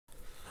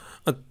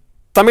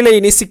தமிழை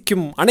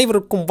நேசிக்கும்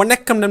அனைவருக்கும்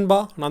வணக்கம் நண்பா.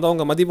 நான் தான்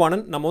உங்கள்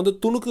மதிவானன். நம்ம வந்து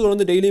துணுக்குகள்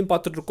வந்து டெய்லியும்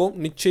பார்த்துட்ருக்கோம்.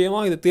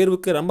 நிச்சயமாக இது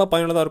தேர்வுக்கு ரொம்ப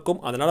பயனுள்ளதாக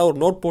இருக்கும். அதனால் ஒரு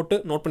நோட்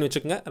பண்ணி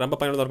வச்சுக்கோங்க. ரொம்ப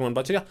பயனுள்ளதாக இருக்கும்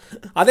நண்பா. சரியா?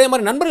 அதே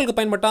மாதிரி நண்பர்களுக்கு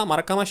பயன்பட்டால்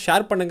மறக்காமல்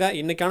ஷேர் பண்ணுங்கள்.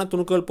 இன்றைக்கான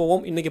துணுக்குகள்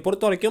போவோம். இன்றைக்கி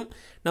பொறுத்த வரைக்கும்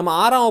நம்ம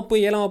 6ஆம் வகுப்பு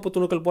 7ஆம் வகுப்பு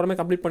துணுக்கள் போகிறமே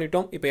கம்ப்ளீட்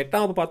பண்ணிட்டோம். இப்போ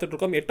 8ஆம் வகுப்பு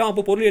பார்த்துட்ருக்கோம். 8ஆம்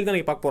வகுப்பு பொருளியல் தான்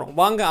பார்க்க போகிறோம்.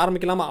 வாங்க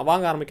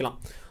ஆரம்பிக்கலாம்.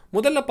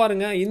 முதல்ல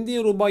பாருங்கள், இந்திய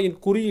ரூபாயின்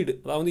குறியீடு,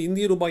 அதாவது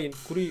இந்திய ரூபாயின்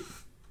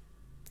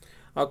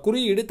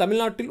குறியீடு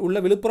தமிழ்நாட்டில் உள்ள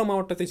விழுப்புரம்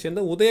மாவட்டத்தைச்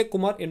சேர்ந்த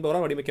உதயகுமார்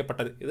என்பவரால்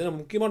வடிவமைக்கப்பட்டது. இது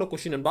முக்கியமான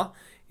கொஸ்டின் நண்பா.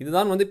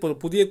 இதுதான் வந்து இப்போ ஒரு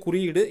புதிய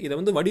குறியீடு. இதை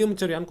வந்து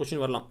வடிவமைச்சரியான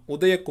கொஸ்டின் வரலாம்.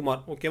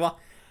 உதயகுமார், ஓகேவா?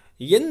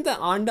 எந்த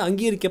ஆண்டு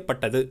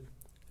அங்கீகரிக்கப்பட்டது?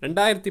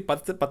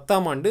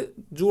 2010ஆம் ஆண்டு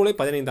ஜூலை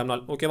 15ஆம்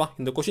நாள். ஓகேவா?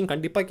 இந்த கொஸ்டின்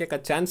கண்டிப்பாக கேட்க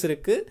சான்ஸ்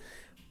இருக்குது.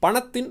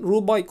 பணத்தின்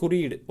ரூபாய்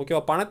குறியீடு,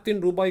 ஓகேவா?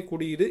 பணத்தின் ரூபாய்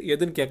குறியீடு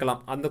எதுன்னு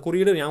கேட்கலாம். அந்த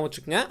குறியீடு ஞாபகம்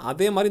வச்சுக்கோங்க.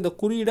 அதே மாதிரி இந்த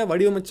குறியீடை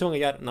வடிவமைச்சவங்க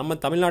யார்? நம்ம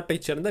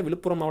தமிழ்நாட்டைச் சேர்ந்த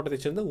விழுப்புரம்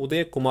மாவட்டத்தைச் சேர்ந்த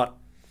உதயகுமார்.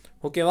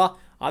 ஓகேவா?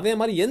 அதே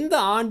மாதிரி எந்த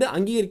ஆண்டு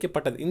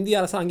அங்கீகரிக்கப்பட்டது? இந்திய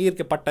அரசு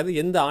அங்கீகரிக்கப்பட்டது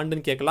எந்த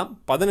ஆண்டுன்னு கேட்கலாம்.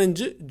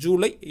 15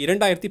 ஜூலை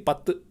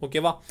 2010.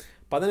 ஓகேவா?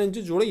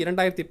 15 ஜூலை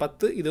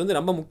 2010. இது வந்து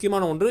ரொம்ப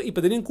முக்கியமான ஒன்று.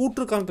 இப்போ திடீர்னு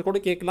கூற்று காரணத்தை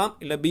கூட கேட்கலாம்,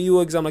 இல்லை BEO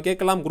எக்ஸாமில்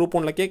கேட்கலாம், குரூப்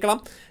 1ல்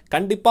கேட்கலாம்.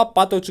 கண்டிப்பாக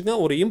பார்த்து வச்சுக்கோங்க.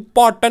 ஒரு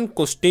இம்பார்ட்டன்ட்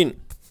கொஸ்டின்.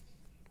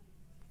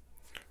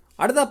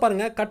 அடுத்தா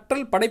பாருங்க,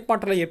 கற்றல்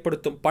படைப்பாற்றலை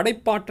ஏற்படுத்தும்,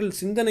 படைப்பாற்றல்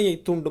சிந்தனையை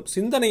தூண்டும்,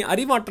 சிந்தனை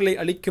அறிவாற்றலை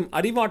அளிக்கும்,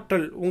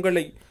 அறிவாற்றல்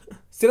உங்களை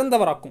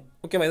சிறந்தவராக்கும்.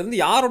 ஓகேவா? இது வந்து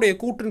யாருடைய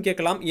கூற்றுன்னு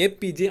கேட்கலாம்.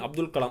 APJ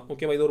அப்துல் கலாம்.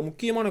 ஓகேவா? இது ஒரு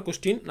முக்கியமான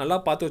கொஸ்டின். நல்லா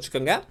பார்த்து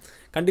வச்சுக்கோங்க.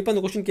 கண்டிப்பாக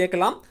இந்த கொஸ்டின்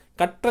கேட்கலாம்.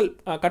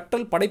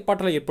 கற்றல்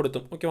படைப்பாற்றலை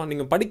ஏற்படுத்தும். ஓகேவா?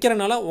 நீங்கள்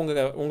படிக்கிறனால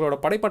உங்களோட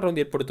படைப்பாற்றல்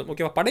வந்து ஏற்படுத்தும்.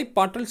 ஓகேவா?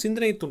 படைப்பாற்றல்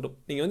சிந்தனையை தூண்டும்.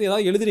 நீங்கள் வந்து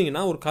ஏதாவது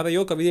எழுதுறீங்கன்னா, ஒரு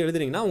கதையோ கவிதையோ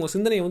எழுதுறீங்கன்னா உங்கள்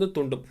சிந்தனையை வந்து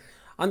தூண்டும்.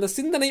 அந்த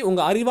சிந்தனை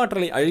உங்கள்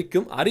அறிவாற்றலை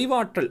அழிக்கும்,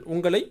 அறிவாற்றல்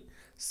உங்களை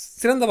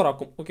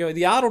சிறந்தவராக்கும். ஓகேவா?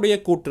 இது யாருடைய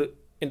கூற்று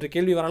என்ற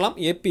கேள்வி வரலாம்.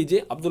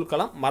 APJ அப்துல்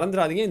கலாம்.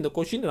 மறந்துடாதீங்க, இந்த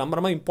கொஸ்டின்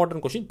ரொம்ப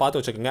இம்பார்ட்டன்ட் கொஸ்டின். பார்த்து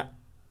வச்சுக்கோங்க.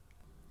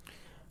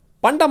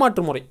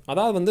 பண்டமாற்று முறை,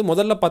 அதாவது வந்து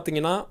முதல்ல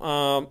பார்த்தீங்கன்னா,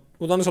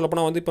 உதாரணம்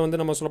சொல்லப்போனால் வந்து இப்போ வந்து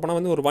நம்ம சொல்லப்போனால்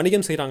வந்து ஒரு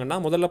வணிகம் செய்கிறாங்கன்னா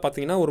முதல்ல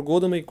பார்த்தீங்கன்னா ஒரு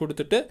கோதுமை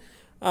கொடுத்துட்டு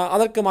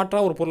அதற்கு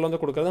மாற்றாக ஒரு பொருள் வந்து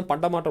கொடுக்குறது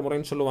பண்டமாற்று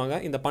முறைன்னு சொல்லுவாங்க.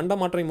 இந்த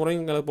பண்டமாற்று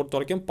முறைங்களை பொறுத்த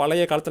வரைக்கும்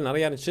பழைய காலத்தில்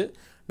நிறையா இருந்துச்சு.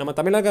 நம்ம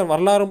தமிழக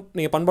வரலாறும்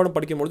நீங்கள் பண்பாடும்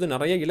படிக்கும்பொழுது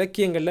நிறைய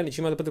இலக்கியங்களில்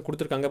நிச்சயமாக அதை பற்றி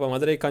கொடுத்துருக்காங்க. இப்போ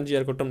மதுரை காஞ்சியாக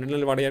இருக்கட்டும்,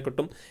 நெல்வாடையாக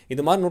இருக்கட்டும்,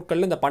 இது மாதிரி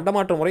நூட்களில் இந்த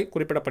பண்டமாற்று முறை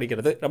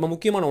குறிப்பிடப்படுகிறது. ரொம்ப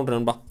முக்கியமான ஒன்று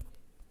நண்பா.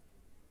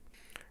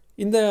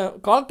 இந்த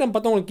காலட்டம்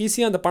பார்த்தா உங்களுக்கு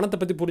ஈஸியாக அந்த பணத்தை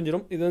பற்றி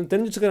புரிஞ்சிடும். இது வந்து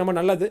தெரிஞ்சுக்க ரொம்ப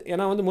நல்லது.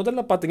 ஏன்னா வந்து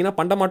முதல்ல பார்த்தீங்கன்னா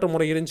பண்டமாற்று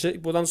முறை இருந்துச்சு.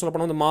 இப்போ தான்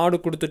சொல்லப்போனால் வந்து மாடு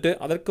கொடுத்துட்டு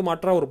அதற்கு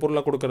மாற்றாக ஒரு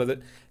பொருளை கொடுக்குறது,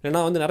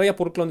 இல்லைனா வந்து நிறைய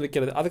பொருட்கள் வந்து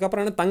விற்கிறது.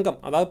 அதுக்கப்புறம் என்ன, தங்கம்,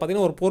 அதாவது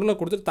பார்த்தீங்கன்னா ஒரு பொருளை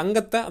கொடுத்துட்டு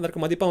தங்கத்தை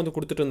அதற்கு மதிப்பாக வந்து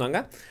கொடுத்துட்டு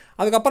இருந்தாங்க.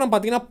 அதுக்கப்புறம்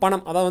பார்த்தீங்கன்னா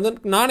பணம், அதாவது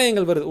வந்து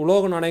நாணயங்கள் வருது,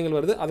 உலோக நாணயங்கள்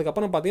வருது.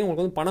 அதுக்கப்புறம் பார்த்தீங்கன்னா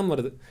உங்களுக்கு வந்து பணம்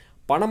வருது.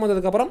 பணம்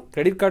வந்ததுக்கப்புறம்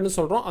கிரெடிட் கார்டுன்னு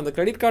சொல்கிறோம். அந்த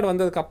கிரெடிட் கார்டு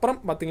வந்ததுக்கப்புறம்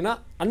பார்த்தீங்கன்னா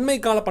அண்மை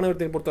கால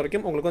பணவர்த்தனை பொறுத்த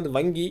வரைக்கும் உங்களுக்கு வந்து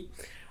வங்கி,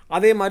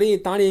 அதே மாதிரி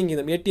தானியங்கி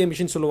ATM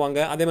மிஷின் சொல்லுவாங்க.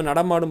 அதே மாதிரி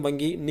நடமாடும்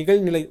வங்கி,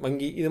 நிகழ்நிலை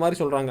வங்கி, இது மாதிரி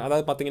சொல்கிறாங்க.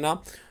 அதாவது பார்த்தீங்கன்னா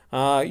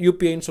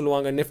UPIன்னு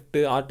சொல்லுவாங்க.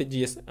 NEFT,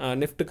 RTGS.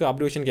 நெஃப்ட்டுக்கு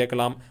அப்ளிகேஷன்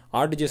கேட்கலாம்,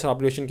 RTGS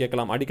அப்ளிகேஷன்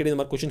கேட்கலாம். அடிக்கடி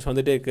இந்த மாதிரி கொஸ்டின்ஸ்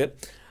வந்துகிட்டே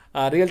இருக்குது.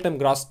 ரியல் டைம்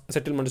கிராஸ்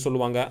செட்டில்மெண்ட்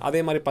சொல்லுவாங்க. அதே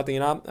மாதிரி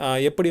பார்த்தீங்கன்னா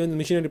எப்படி வந்து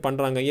மிஷினரி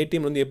பண்ணுறாங்க,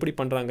 ATM வந்து எப்படி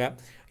பண்ணுறாங்க,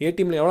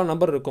 ATMல எவ்வளோ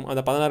நம்பர் இருக்கும்,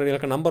 அந்த 16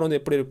 இலக்க நம்பர் வந்து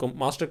எப்படி இருக்கும்,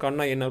 மாஸ்டர்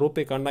கார்டுனா என்ன,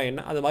 ரூபே கார்டுனா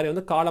என்ன, அது மாதிரி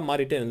வந்து காலம்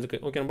மாறிட்டே இருந்துருக்கு.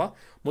 ஓகேம்பா?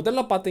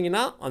 முதல்ல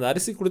பார்த்தீங்கன்னா அந்த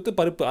அரிசி கொடுத்து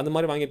பருப்பு அந்த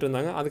மாதிரி வாங்கிட்டு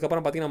இருந்தாங்க.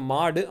 அதுக்கப்புறம் பார்த்தீங்கன்னா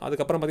மாடு,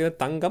 அதுக்கப்புறம்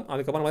பார்த்தீங்கன்னா தங்கம்,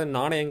 அதுக்கப்புறம்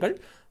பார்த்தீங்கன்னா நாணயங்கள்,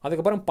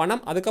 அதுக்கப்புறம்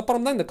பணம்,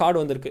 அதுக்கப்புறம் தான் இந்த கார்டு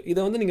வந்திருக்கு. இதை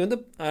வந்து நீங்கள் வந்து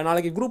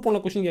நாளைக்கு குரூப்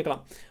 1ல் கொஸ்டின்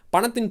கேட்கலாம்.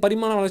 பணத்தின்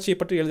பரிமாண வளர்ச்சியை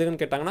பற்றி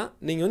எழுதுங்கன்னு கேட்டாங்கன்னா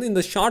நீங்கள் வந்து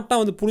இந்த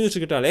ஷார்ட்டாக வந்து புரிஞ்சு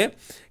வச்சுக்கிட்டாலே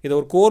இதை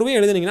ஒரு கோர்வே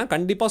எழுதுனீங்கன்னா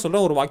கண்டிப்பாக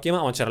சொல்கிற ஒரு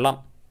வாக்கியமாக அமைச்சிடலாம்.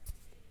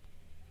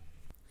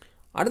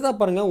 அடுத்தா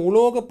பாருங்கள்,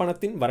 உலோக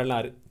பணத்தின்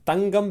வரலாறு.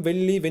 தங்கம்,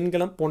 வெள்ளி,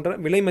 வெண்கலம் போன்ற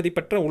விலை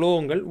மதிப்பற்ற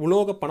உலோகங்கள்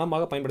உலோக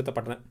பணமாக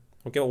பயன்படுத்தப்பட்டன.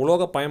 ஓகே,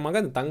 உலோக பணமாக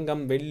இந்த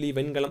தங்கம், வெள்ளி,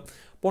 வெண்கலம்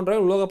போன்ற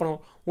உலோக பணம்.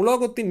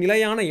 உலோகத்தின்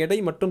நிலையான எடை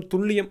மற்றும்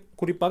துல்லியம்,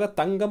 குறிப்பாக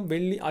தங்கம்,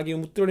 வெள்ளி ஆகிய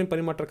முத்துடன்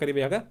பரிமாற்ற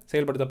கருவியாக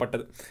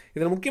செயல்படுத்தப்பட்டது.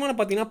 இதில் முக்கியமான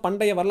பார்த்தீங்கன்னா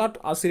பண்டைய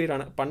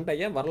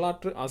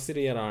வரலாற்று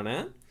ஆசிரியரான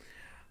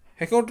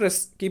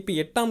ஹெகோட்ரஸ் கிபி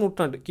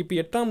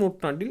 8ஆம்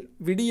நூற்றாண்டில்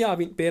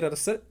விடியாவின்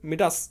பேரரசர்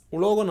மிடாஸ்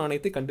உலோக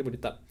நாணயத்தை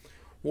கண்டுபிடித்தார்.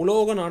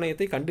 உலோக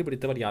நாணயத்தை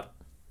கண்டுபிடித்தவர் யார்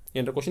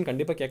என்ற கொஸ்டின்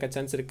கண்டிப்பாக கேட்க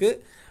சான்ஸ் இருக்குது.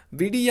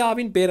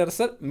 விடியாவின்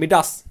பேரரசர்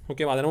மிடாஸ்.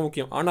 ஓகேவா? அதெல்லாம்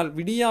முக்கியம். ஆனால்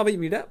விடியாவை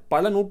விட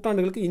பல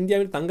நூற்றாண்டுகளுக்கு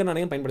இந்தியாவில் தங்க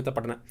நாணயம்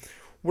பயன்படுத்தப்பட்டன.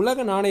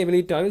 உலக நாணய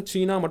வெளியீட்டாளர்கள்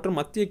சீனா மற்றும்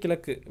மத்திய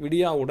கிழக்கு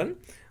விடியாவுடன்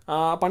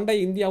பண்டைய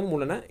இந்தியாவும்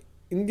உள்ளன.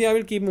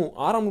 இந்தியாவில் கிமு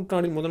 6ஆம்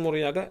நூற்றாண்டில்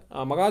முதன்முறையாக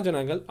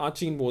மகாஜனங்கள்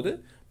ஆட்சியின் போது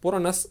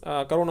புரணஸ்,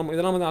 கரோனம்,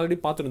 இதெல்லாம் வந்து ஆல்ரெடி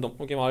பார்த்துருந்தோம்.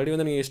 ஓகேவா? ஆல்ரெடி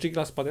வந்து நீங்கள் ஹிஸ்ட்ரி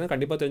கிளாஸ் பார்த்தீங்கன்னா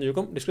கண்டிப்பாக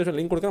தெரிஞ்சுக்கும். டிஸ்கிரிப்ஷன்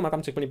லிங்க் கொடுக்க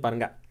மறக்காம செக் பண்ணி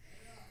பாருங்கள்.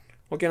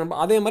 ஓகே,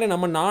 அதே மாதிரி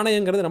நம்ம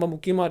நாணயங்கிறது ரொம்ப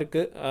முக்கியமாக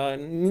இருக்குது.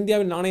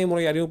 இந்தியாவில் நாணய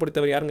முறையை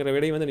அறிமுகப்படுத்தவர் யாருங்கிற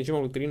விடை வந்து நிச்சயமாக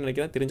உங்களுக்கு தெரியும்னு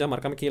நினைக்கிறேன். தெரிஞ்சால்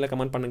மறக்காமல் கீழே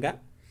கமெண்ட் பண்ணுங்கள்.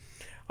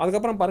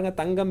 அதுக்கப்புறம் பாருங்கள்,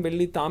 தங்கம்,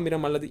 வெள்ளி,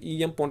 தாமிரம் அல்லது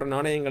ஈயம் போன்ற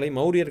நாணயங்களை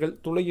மௌரியர்கள்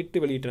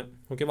துளையிட்டு வெளியிட்டனர்.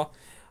 ஓகேவா?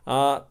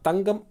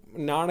 தங்கம்,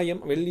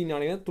 நாணயம், வெள்ளி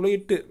நாணயம்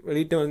துளையிட்டு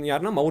வெளியிட்டு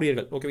யாருன்னா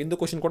மௌரியர்கள். ஓகே, இந்த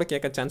கொஸ்டின் கூட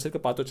கேட்க சான்ஸ்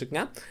இருக்குது, பார்த்து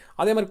வச்சுக்கோங்க.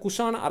 அதே மாதிரி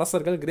குஷான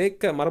அரசர்கள்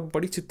கிரேக்க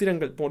மரபுப்படி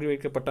சித்திரங்கள் போடி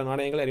வைக்கப்பட்ட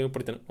நாணயங்களை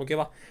அறிமுகப்படுத்தினர்.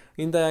 ஓகேவா,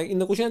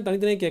 இந்த கொஸ்டின்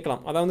தனித்தனியாக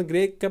கேட்கலாம். அதாவது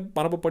கிரேக்க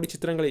மரபுப்படி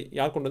சித்திரங்களை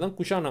யார் கொண்டு தான்?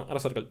 குஷான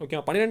அரசர்கள்.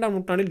 ஓகேவா, 12ஆம்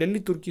நூற்றாண்டில்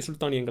டெல்லி துருக்கி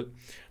சுல்தானியங்கள்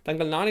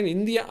தங்கள் நாணயம்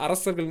இந்திய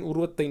அரசர்களின்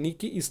உருவத்தை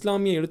நீக்கி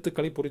இஸ்லாமிய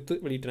எழுத்துக்களை பொறித்து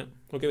வெளியிட்டனர்.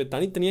 ஓகே,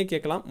 தனித்தனியாக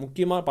கேட்கலாம்,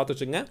 முக்கியமாக பார்த்து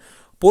வச்சுங்க.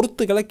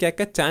 பொறுத்துகளை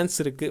கேட்க சான்ஸ்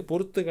இருக்குது.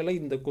 பொறுத்துகளை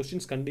இந்த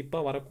கொஸ்டின்ஸ்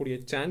கண்டிப்பாக வரக்கூடிய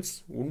சான்ஸ்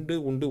உண்டு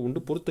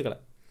பொறுத்துகளை.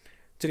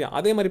 சரியா,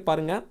 அதே மாதிரி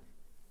பாருங்கள்,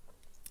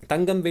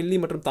 தங்கம், வெள்ளி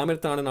மற்றும்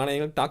தாமிரத்தான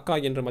நாணயங்கள் டாக்கா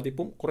என்ற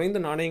மதிப்பும் குறைந்த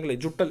நாணயங்களை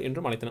ஜூட்டல்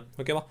என்றும் அழைத்தன.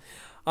 ஓகேவா,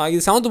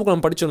 இது 7th புக்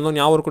நம்ம படிச்சிருந்தோம்,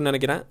 ஞாபகம் இருக்குன்னு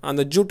நினைக்கிறேன்.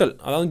 அந்த ஜூட்டல்,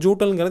 அதாவது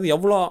ஜூட்டல்ங்கிறது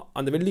எவ்வளோ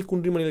அந்த வெள்ளி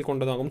குன்றிமணிகள்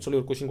கொண்டதாகவும் சொல்லி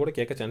ஒரு கொஸ்டின் கூட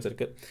கேட்க சான்ஸ்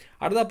இருக்குது.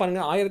 அடுத்தா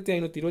பாருங்கள்,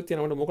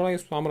 1527 முகலாய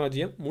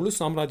சாம்ராஜ்யம் முழு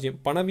சாம்ராஜ்யம்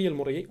பணவியல்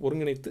முறையை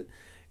ஒருங்கிணைத்து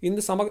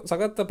இந்த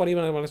சகத்த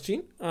பரிவர்த்தனை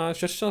வளர்ச்சியின்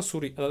ஷெர்ஷா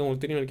சூரி, அதாவது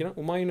உங்களுக்கு தெரியும் நினைக்கிறேன்,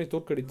 உமாயூனை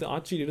தோற்கடித்து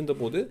ஆட்சியில்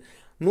இருந்தபோது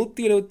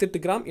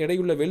 178 கிராம்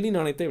எடையுள்ள வெள்ளி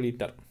நாணயத்தை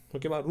வெளியிட்டார்.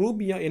 ஓகேவா,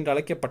 ரூபியா என்று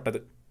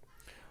அழைக்கப்பட்டது.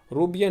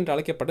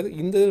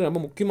 இந்த ரொம்ப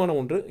முக்கியமான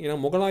ஒன்று. ஏன்னா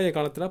முகலாய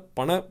காலத்தில்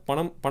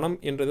பணம்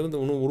என்றது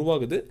வந்து ஒன்று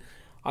உருவாகுது.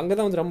 அங்கே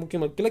தான் வந்து ரொம்ப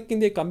முக்கியமாக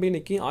கிழக்கிந்திய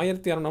கம்பெனிக்கு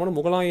 1600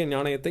 முகலாய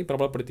நாணயத்தை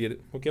பிரபலப்படுத்தியது.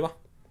 ஓகேவா,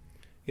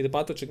 இது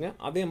பார்த்து வச்சுக்கோங்க.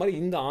 அதே மாதிரி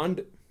இந்த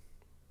ஆண்டு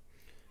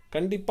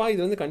கண்டிப்பாக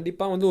இது வந்து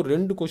கண்டிப்பாக வந்து ஒரு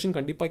 2 கொஸ்டின்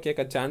கண்டிப்பாக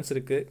கேட்க சான்ஸ்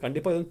இருக்குது.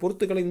 கண்டிப்பாக இது வந்து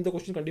பொறுத்துக்களை, இந்த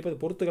கொஸ்டின் கண்டிப்பாக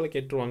இது பொறுத்துக்களை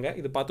கேட்டுருவாங்க.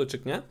 இது பார்த்து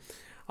வச்சுக்கோங்க.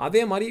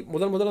 அதே மாதிரி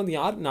முதல்ல வந்து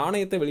யார்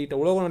நாணயத்தை வெளியிட்ட,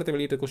 உலோக நாணயத்தை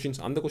வெளியிட்ட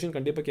கொஸ்டின்ஸ், அந்த கொஸ்டின்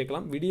கண்டிப்பாக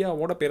கேட்கலாம்.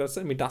 விடியாவோட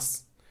பேரரசர் மிட்டாஸ்.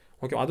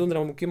 ஓகே, அது வந்து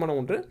ரொம்ப முக்கியமான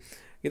ஒன்று.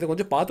 இதை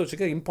கொஞ்சம் பார்த்து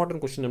வச்சுக்க,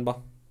 இம்பார்ட்டன்ட் கொஸ்டின் நண்பா,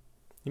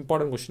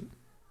 இம்பார்ட்டன்ட் கொஸ்டின்.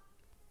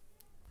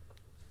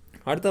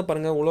 அடுத்த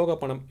பாருங்கள், உலோக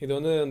பணம். இது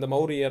வந்து இந்த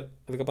மௌரியர்,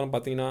 அதுக்கப்புறம்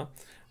பார்த்தீங்கன்னா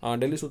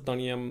டெல்லி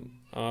சுல்தானியம்,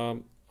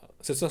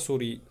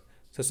 செஸ்ஸசூரி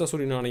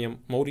நாணயம்,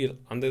 மௌரியர்,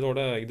 அந்த இதோட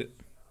இது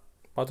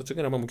பார்த்து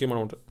வச்சுக்க, ரொம்ப முக்கியமான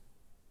ஒன்று.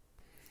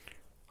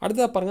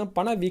 அடுத்ததாக பாருங்கள்,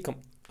 பணவீக்கம்.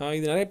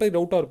 இது நிறைய பேர்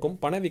டவுட்டாக இருக்கும்,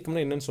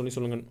 பணவீக்கம்னா என்னன்னு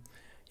சொல்லுங்கள்.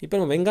 இப்போ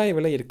நம்ம வெங்காய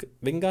விலை இருக்குது,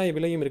 வெங்காய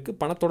விலையும் இருக்குது,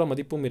 பணத்தோட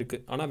மதிப்பும்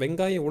இருக்குது. ஆனால்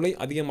வெங்காய விலை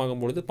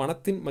அதிகமாகும் பொழுது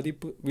பணத்தின்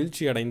மதிப்பு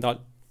வீழ்ச்சி அடைந்தால்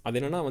அது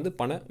என்னென்னா வந்து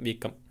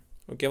பணவீக்கம்.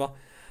 ஓகேவா,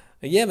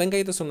 ஏன்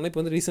வெங்காயத்தை சொன்னால்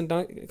இப்போ வந்து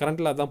ரீசெண்டாக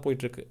கரண்ட்டில் அதான்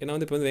போயிட்டுருக்கு. ஏன்னா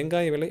வந்து இப்போ வந்து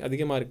வெங்காய விலை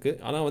அதிகமாக இருக்குது,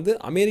 ஆனால் வந்து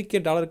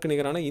அமெரிக்க டாலருக்கு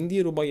நிகரான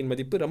இந்திய ரூபாயின்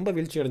மதிப்பு ரொம்ப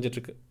வீழ்ச்சி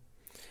அடைஞ்சிட்ருக்கு.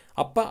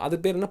 அப்போ அது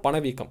பேர் என்ன?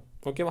 பணவீக்கம்.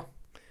 ஓகேவா,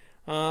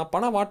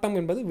 பணவாட்டம்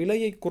என்பது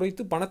விலையை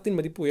குறைத்து பணத்தின்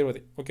மதிப்பு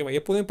உயர்வதை. ஓகேவா,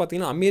 எப்போதுமே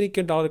பார்த்தீங்கன்னா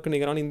அமெரிக்க டாலருக்கு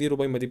நிகரான இந்திய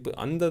ரூபாய் மதிப்பு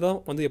அந்த தான்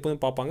வந்து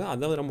எப்போதும் பார்ப்பாங்க.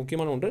 அதுதான் ரொம்ப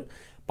முக்கியமான ஒன்று.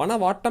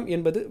 பணவாட்டம்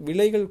என்பது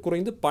விலைகள்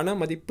குறைந்து பண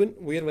மதிப்பின்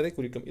உயர்வதை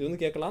குறிக்கும். இது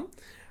வந்து கேட்கலாம்.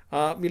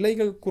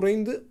 விலைகள்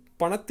குறைந்து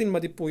பணத்தின்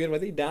மதிப்பு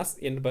உயர்வதை டேஸ்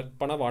என்பர்,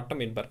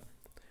 பணவாட்டம் என்பர்.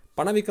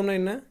 பணவீக்கம்னா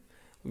என்ன?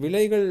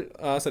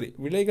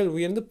 விலைகள்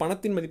உயர்ந்து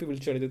பணத்தின் மதிப்பு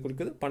வீழ்ச்சி அடைந்து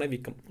குறிக்கிறது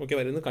பணவீக்கம்.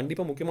 ஓகேவா, இது வந்து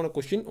கண்டிப்பாக முக்கியமான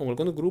கொஸ்டின்.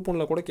 உங்களுக்கு வந்து குரூப்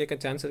 1ல் கூட கேட்க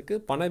சான்ஸ்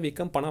இருக்குது.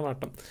 பணவீக்கம்,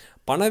 பணவாட்டம்.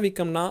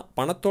 பணவீக்கம்னா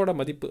பணத்தோட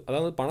மதிப்பு,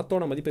 அதாவது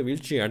பணத்தோட மதிப்பை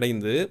வீழ்ச்சி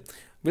அடைந்து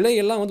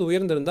விலையெல்லாம் வந்து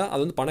உயர்ந்திருந்தால்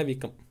அது வந்து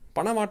பணவீக்கம்.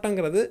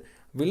 பணவாட்டங்கிறது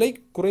விலை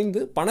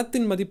குறைந்து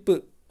பணத்தின் மதிப்பு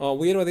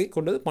உயர்வதை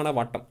கொண்டது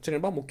பணவாட்டம்.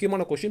 சரிப்பா,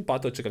 முக்கியமான கொஸ்டின்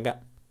பார்த்து வச்சுக்கோங்க.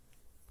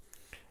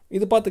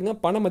 இது பார்த்துங்க,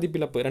 பண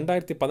மதிப்பிழப்பு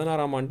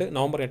 2016ஆம் ஆண்டு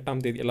நவம்பர்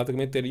 8ஆம் தேதி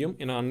எல்லாத்துக்குமே தெரியும்.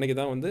 ஏன்னா அன்றைக்கி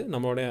தான் வந்து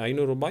நம்மளுடைய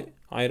 500 ரூபாய்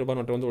 1000 ரூபாய்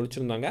நோட்டை வந்து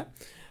ஒழிச்சிருந்தாங்க.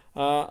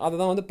 அதை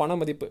தான் வந்து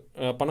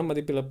பண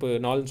மதிப்பிழப்பு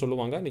நாள்னு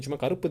சொல்லுவாங்க.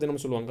 நிச்சயமாக கருப்பு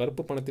தினம் சொல்லுவாங்க.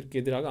 கருப்பு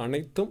பணத்திற்கு எதிராக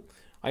அனைத்தும்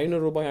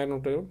 500 ரூபாய் 1000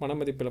 நோட்டு பண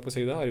மதிப்பிழப்பு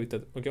செய்ததாக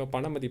அறிவித்தது. ஓகேவா,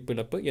 பண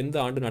மதிப்பிழப்பு எந்த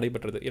ஆண்டு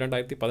நடைபெற்றது?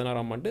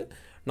 2016ஆம் ஆண்டு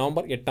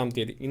நவம்பர் 8ஆம்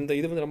தேதி.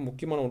 இது வந்து ரொம்ப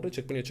முக்கியமான ஒன்று,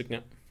 செக் பண்ணி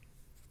வச்சுக்கோங்க.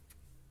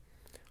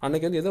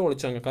 அன்றைக்கி வந்து எதை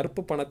ஒழிச்சாங்க?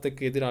 கருப்பு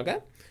பணத்துக்கு எதிராக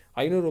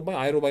 500 ரூபாய்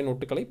 1000 ரூபாய்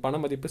நோட்டுகளை பண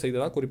மதிப்பு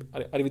செய்ததாக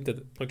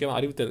அறிவித்தது. ஓகேவா,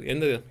 அறிவித்தது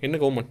என்ன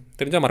கவர்மெண்ட்?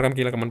 தெரிஞ்சால் மறக்காம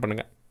கீழே கமெண்ட்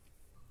பண்ணுங்கள்.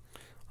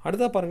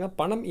 அடுத்தா பாருங்கள்,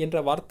 பணம்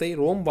என்ற வார்த்தை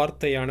ரோம்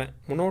வார்த்தையான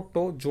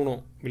மொனோட்டோ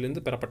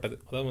ஜூனோவிலிருந்து பெறப்பட்டது.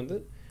 அதாவது வந்து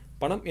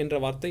பணம் என்ற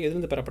வார்த்தை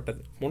எதிலிருந்து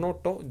பெறப்பட்டது?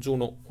 மொனோட்டோ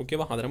ஜூனோ.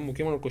 ஓகேவா, அது ரொம்ப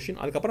முக்கியமான ஒரு கொஸ்டின்.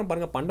 அதுக்கப்புறம்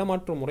பாருங்கள்,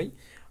 பண்டமாற்று முறை.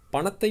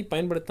 பணத்தை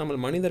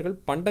பயன்படுத்தாமல் மனிதர்கள்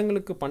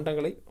பண்டங்களுக்கு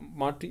பண்டங்களை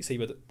மாற்றி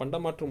செய்வது.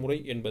 பண்டமாற்று முறை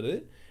என்பது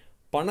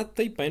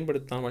பணத்தை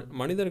பயன்படுத்தாமல்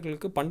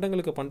மனிதர்களுக்கு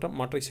பண்டங்களுக்கு பண்டம்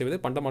மாற்றி செய்வது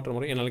பண்டமாற்று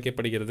முறை என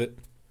அழைக்கப்படுகிறது.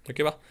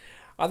 ஓகேவா,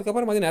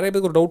 அதுக்கப்புறம் வந்து நிறைய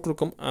பேருக்கு ஒரு டவுட்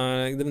இருக்கும்.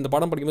 இந்த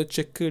படம் படிக்கும்போது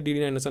செக்கு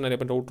டிடினா என்ன சார் நிறைய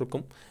பேர் டவுட்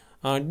இருக்கும்.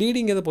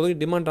 டிடிங்கிறத பொறுத்த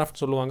டிமாண்ட்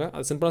டிராஃப்ட் சொல்லுவாங்க.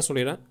 அது சிம்பிளாக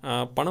சொல்லிடுறேன்.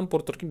 பணம்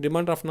பொறுத்த வரைக்கும்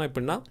டிமாண்ட் டிராஃப்ட்னா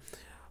எப்படின்னா,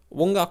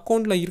 உங்கள்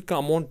அக்கௌண்ட்டில் இருக்க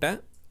அமௌண்ட்டை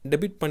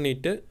டெபிட்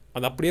பண்ணிவிட்டு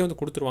அது அப்படியே வந்து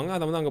கொடுத்துருவாங்க.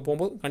 அதை வந்து அங்கே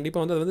போகும்போது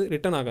கண்டிப்பாக வந்து அது வந்து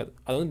ரிட்டன் ஆகாது.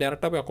 அது வந்து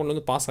டேரெக்டாக போய் அக்கௌண்ட்டில்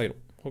வந்து பாஸ்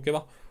ஆயிடும்.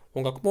 ஓகேவா,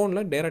 உங்கள்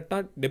அக்கௌண்ட்டில்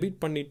டேரெக்டாக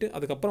டெபிட் பண்ணிவிட்டு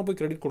அதுக்கப்புறம் போய்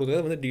கிரெடிட்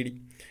கொடுக்குறது வந்து டிடி.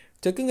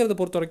 செக்குங்கிறத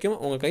பொறுத்த வரைக்கும்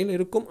உங்கள் கையில்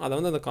இருக்கும், அதை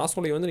வந்து அந்த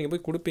காசோலையை வந்து நீங்கள்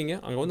போய் கொடுப்பீங்க.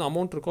 அங்கே வந்து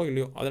அமௌண்ட் இருக்கோ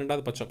இல்லையோ, அது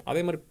 2வது பட்சம்.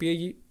 அதே மாதிரி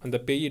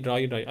பேயி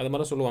ட்ராய் அது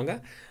மாதிரி சொல்லுவாங்க.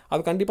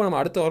 அது கண்டிப்பாக நம்ம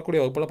அடுத்து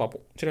வரக்கூடிய வகுப்பில்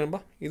பார்ப்போம். சரி நண்பா,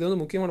 இது வந்து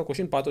முக்கியமான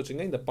கொஸ்டின் பார்த்து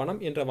வச்சுங்க. இந்த பணம்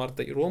என்ற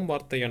வார்த்தை ரோம்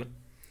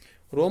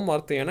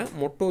வார்த்தையான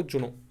மொட்டோ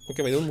ஜூனோ.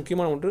 ஓகேவா, இது வந்து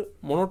முக்கியமான ஒன்று,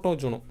 மொனோட்டோ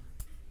ஜூனோ.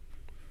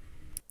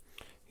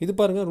 இது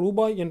பாருங்கள்,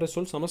 ரூபாய் என்ற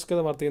சொல்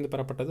சமஸ்கிருத வார்த்தையிலிருந்து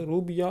பெறப்பட்டது.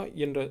 ரூபியா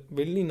என்ற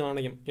வெள்ளி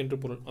நாணயம் என்று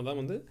பொருள். அதான்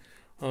வந்து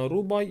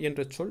ரூபாய்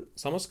என்ற சொல்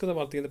சமஸ்கிருத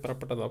வார்த்தையிலிருந்து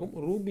பெறப்பட்டதாகும்.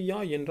 ரூபியா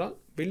என்றால்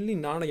வெள்ளி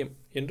நாணயம்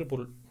என்று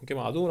பொருள்.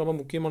 ஓகேவா, அதுவும் ரொம்ப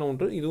முக்கியமான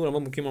ஒன்று, இதுவும் ரொம்ப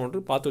முக்கியமான ஒன்று.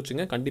 பார்த்து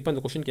வச்சுங்க, கண்டிப்பாக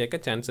இந்த கொஸ்டின் கேட்க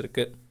சான்ஸ்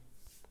இருக்குது.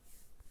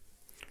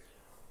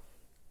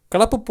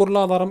 கலப்பு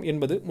பொருளாதாரம்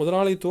என்பது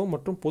முதலாளித்துவம்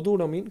மற்றும் பொது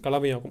உடைமையின்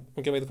கலவையாகும்.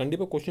 ஓகேவா, இது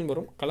கண்டிப்பாக கொஸ்டின்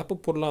வரும். கலப்பு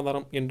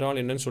பொருளாதாரம் என்றால்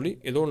என்னன்னு சொல்லி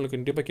ஏதோ ஒன்று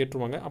கண்டிப்பாக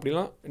கேட்டுருவாங்க.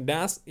 அப்படின்னா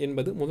டேஸ்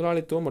என்பது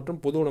முதலாளித்துவம் மற்றும்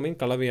பொது உடைமையின்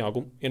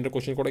கலவையாகும் என்ற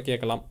கொஸ்டின் கூட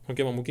கேட்கலாம்.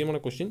 ஓகேவா, முக்கியமான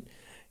கொஸ்டின்.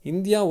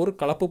 இந்தியா ஒரு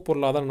கலப்பு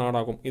பொருளாதார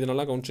நாடாகும். இது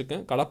நல்லா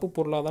கவனிச்சுக்கேன். கலப்பு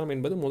பொருளாதாரம்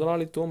என்பது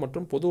முதலாளித்துவம்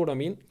மற்றும் பொது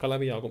உடைமையின்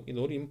கலவையாகும். இது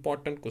ஒரு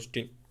இம்பார்ட்டன்ட்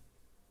கொஸ்டின்.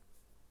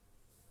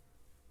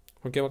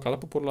 ஓகேவா,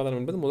 கலப்பு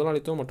பொருளாதாரம் என்பது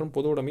முதலாளித்துவம் மற்றும்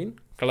பொது உடைமையின்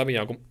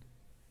கலவையாகும்.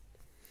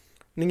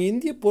 நீங்கள்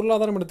இந்திய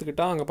பொருளாதாரம்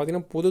எடுத்துக்கிட்டால் அங்கே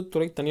பார்த்தீங்கன்னா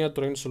பொதுத்துறை தனியார்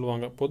துறைன்னு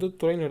சொல்லுவாங்க.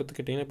 பொதுத்துறைன்னு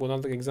எடுத்துக்கிட்டிங்கன்னா இப்போ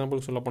உதாரணத்துக்கு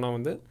எக்ஸாம்பிள் சொல்லப்போனால்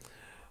வந்து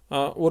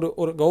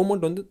ஒரு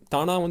கவர்மெண்ட் வந்து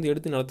தானாக வந்து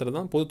எடுத்து நடத்துறது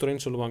தான்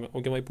பொதுத்துறைன்னு சொல்லுவாங்க.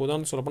 ஓகேவா, இப்போ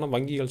உதாரணம் சொல்லப்போனால்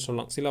வங்கிகள்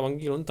சொல்லலாம். சில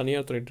வங்கிகள் வந்து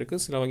தனியார் துறை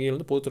இருக்குது, சில வங்கிகள்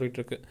வந்து பொதுத்துறை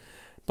இருக்குது.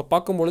 இப்போ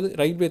பார்க்கும்பொழுது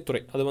ரயில்வே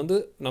துறை அது வந்து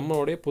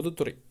நம்மளுடைய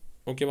பொதுத்துறை.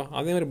 ஓகேவா,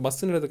 அதே மாதிரி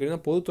பஸ்ஸுன்னு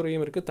எடுத்துக்கிட்டிங்கன்னா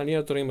பொதுத்துறையும் இருக்குது,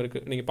 தனியார் துறையும்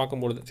இருக்குது நீங்கள்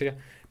பார்க்கும்பொழுது. சரியா,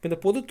 இப்போ இந்த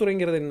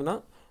பொதுத்துறைங்கிறது என்னென்னா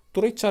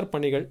துறைச்சார்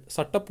பணிகள்,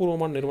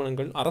 சட்டப்பூர்வமான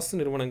நிறுவனங்கள், அரசு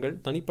நிறுவனங்கள்,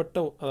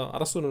 தனிப்பட்ட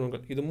அரசு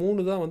நிறுவனங்கள், இது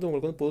 3 தான் வந்து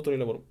உங்களுக்கு வந்து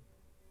பொதுத்துறையில் வரும்.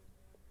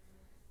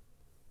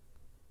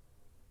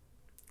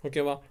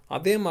 ஓகேவா,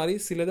 அதே மாதிரி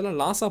சில இதெல்லாம்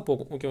லாஸாக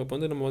போகும். ஓகேவா, இப்போ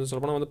வந்து நம்ம வந்து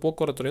சொல்லப்போனால் வந்து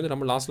போக்குவரத்து துறை வந்து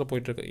நம்ம லாஸில்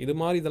போயிட்டுருக்கு. இது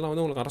மாதிரி இதெல்லாம்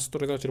வந்து உங்களுக்கு அரசு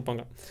துறை தான்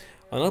வச்சுருப்பாங்க.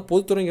 அதனால்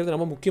பொதுத்துறைங்கிறது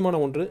ரொம்ப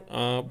முக்கியமான ஒன்று.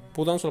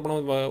 புதுதாக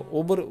சொல்லப்போனால்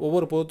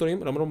ஒவ்வொரு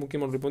பொதுத்துறையும் ரொம்ப ரொம்ப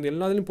முக்கியமான ஒன்று. இப்போ வந்து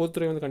எல்லாத்துலேயும்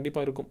பொதுத்துறை வந்து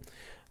கண்டிப்பாக இருக்கும்.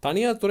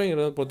 தனியார்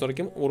துறைங்கிறத பொறுத்த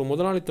வரைக்கும் ஒரு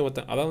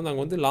முதலாளித்துவத்தை, அதாவது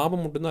அங்கே வந்து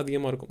லாபம் மட்டும்தான்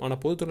அதிகமாக இருக்கும். ஆனால்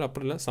பொதுத்துறை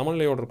அப்படி இல்லை,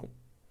 சமநிலையோடு இருக்கும்.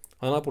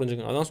 அதனால்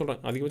புரிஞ்சுங்க. அதான்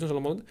சொல்கிறேன், அதிகபட்சம்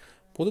சொல்லும்போது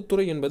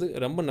பொதுத்துறை என்பது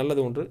ரொம்ப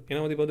நல்லது ஒன்று. ஏன்னா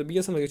வந்து இப்போ வந்து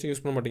பிஎஸ்என்எல் வச்சு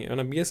யூஸ் பண்ண மாட்டீங்க.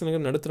 ஏன்னா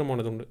பிஎஸ்என்எல்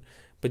நடுத்தரமானது உண்டு.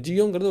 இப்போ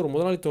ஜியோங்கிறது ஒரு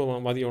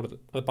முதலாளித்துவவாதியோடது,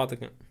 அதை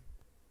பார்த்துக்கங்க.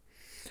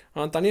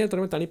 தனியார்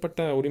துறை தனிப்பட்ட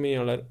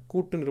உரிமையாளர்,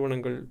 கூட்டு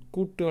நிறுவனங்கள்,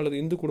 கூட்டு அல்லது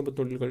இந்து குடும்ப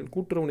தொழில்கள்,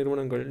 கூட்டுறவு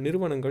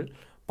நிறுவனங்கள்,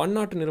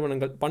 பன்னாட்டு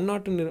நிறுவனங்கள்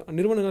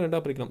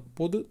ரெண்டாக பிரிக்கலாம்.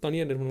 பொது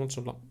தனியார் நிறுவனங்கள்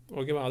சொல்லலாம்.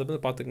 ஓகேவா, அதை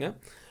வந்து பார்த்துக்கங்க.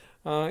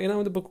 ஏன்னா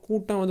வந்து இப்போ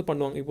கூட்டாக வந்து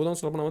பண்ணுவாங்க. இப்போ தான்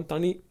சொல்லப்போனால்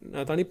வந்து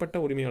தனிப்பட்ட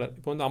உரிமையாளர்,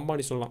 இப்போ வந்து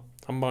அம்பானி சொல்லலாம்,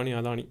 அம்பானி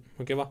அதானி.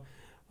 ஓகேவா,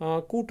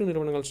 கூட்டு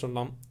நிறுவனங்கள்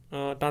சொல்லலாம்,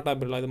 டாடா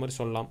பிர்லா இது மாதிரி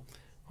சொல்லலாம்.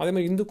 அதே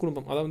மாதிரி இந்து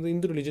குடும்பம், அதாவது வந்து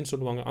இந்து ரிலிஜன்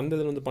சொல்லுவாங்க, அந்த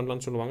இதில் வந்து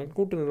பண்ணலான்னு சொல்லுவாங்க.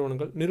 கூட்டு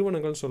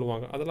நிறுவனங்கள்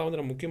சொல்லுவாங்க. அதெல்லாம் வந்து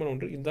நம்ம முக்கியமான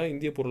ஒன்று. இதுதான்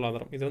இந்திய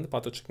பொருளாதாரம். இதை வந்து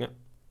பார்த்து வச்சுக்கோங்க.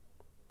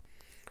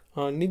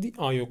 நிதி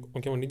ஆயோக்.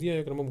 ஓகேவா, நிதி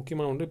ஆயோக் ரொம்ப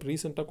முக்கியமான ஒன்று. இப்போ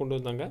ரீசெண்டாக கொண்டு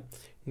வந்தாங்க.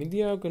 நிதி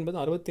ஆயோக் என்பது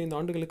 65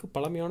 ஆண்டுகளுக்கு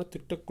பழமையான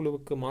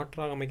திட்டக்குழுவுக்கு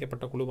மாற்றாக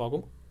அமைக்கப்பட்ட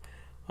குழுவாகும்.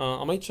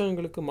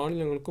 அமைச்சகங்களுக்கு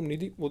மாநிலங்களுக்கும்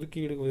நிதி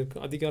ஒதுக்கீடுவதற்கு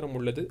அதிகாரம்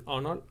உள்ளது.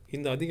 ஆனால்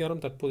இந்த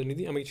அதிகாரம் தற்போது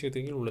நிதி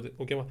அமைச்சகத்தின் கீழ் உள்ளது.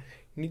 ஓகேவா,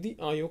 நிதி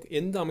ஆயோக்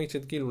எந்த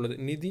அமைச்சகத்தின் கீழ் உள்ளது?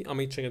 நிதி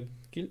அமைச்சகத்தின்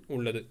கீழ்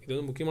உள்ளது. இது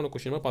வந்து முக்கியமான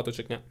கொஸ்டினாக பார்த்து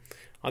வச்சுக்கோங்க.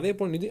 அதே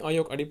போல் நிதி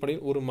ஆயோக்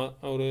அடிப்படையில்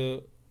ஒரு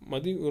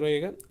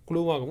மதியுரையக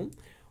குழுவாகவும்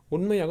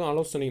உண்மையாக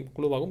ஆலோசனை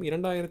குழுவாகவும்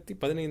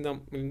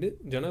 2015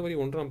 ஜனவரி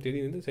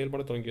 1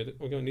 செயல்பட தொடங்கியது.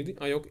 ஓகேவா, நிதி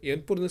ஆயோக்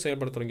எப்பொழுது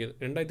செயல்பட தொடங்கியது?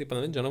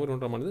 2015 ஜனவரி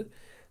 1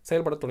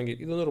 செயல்பட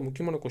தொடங்கியது. இது வந்து ஒரு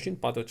முக்கியமான கொஸ்டின்,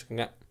 பார்த்து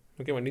வச்சுக்கோங்க.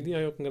 ஓகேவா, நிதி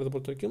ஆயோக்ங்கிறத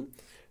பொறுத்த வரைக்கும்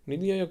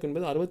நிதி ஆயோக்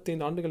என்பது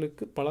 65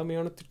 ஆண்டுகளுக்கு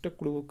பழமையான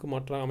திட்டக்குழுவுக்கு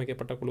மாற்றாக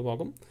அமைக்கப்பட்ட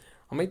குழுவாகும்.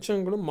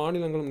 அமைச்சகங்களும்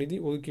மாநிலங்களும் நிதி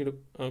ஒதுக்கீடு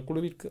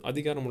குழுவிற்கு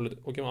அதிகாரம் உள்ளது.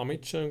 ஓகேவா,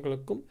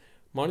 அமைச்சகங்களுக்கும்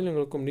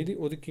மாநிலங்களுக்கும் நிதி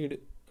ஒதுக்கீடு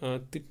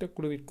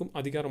திட்டக்குழுவிற்கும்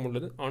அதிகாரம்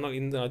உள்ளது. ஆனால்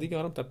இந்த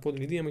அதிகாரம் தற்போது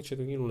நிதி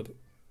அமைச்சகத்தில் உள்ளது.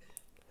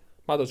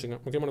 பார்த்து வச்சுங்க,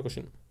 முக்கியமான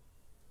கொஸ்டின்.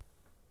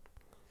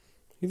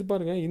 இது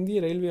பாருங்கள், இந்திய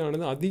ரயில்வே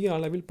ஆனது அதிக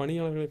அளவில்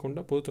பணியாளர்களை கொண்ட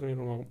பொதுத்துறை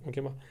நிறுவனமாகும்.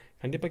 ஓகேவா,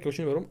 கண்டிப்பாக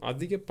கொஸ்டின் வரும்.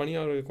 அதிக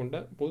பணியாளர்களை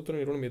கொண்ட பொதுத்துறை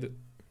நிறுவனம் எது?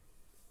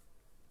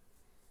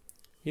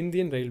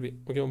 Indian railway.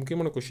 ஓகேவா,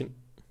 முக்கியமான கொஷின்.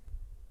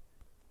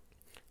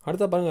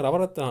 அடுத்த பாருங்கள்,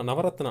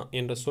 நவரத்னா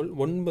என்ற சொல்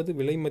 9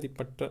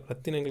 விலைமதிப்பற்ற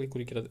ரத்தினங்களை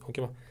குறிக்கிறது.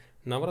 ஓகேவா,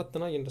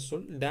 நவரத்னா என்ற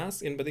சொல் டேஸ்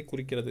என்பதை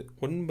குறிக்கிறது.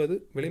 9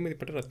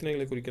 விலைமதிப்பற்ற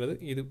ரத்தினங்களை குறிக்கிறது.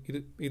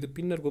 இது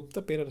பின்னர்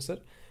குப்த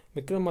பேரரசர்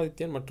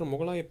விக்ரமாதித்யன் மற்றும்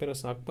முகலாய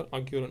பேரரசர் அக்பர்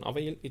ஆகியோரின்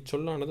அவையில்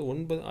இச்சொல்லானது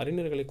 9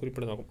 அறிஞர்களை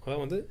குறிப்பிட்டதாகும்.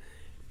 அதாவது வந்து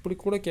இப்படி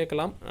கூட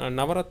கேட்கலாம்.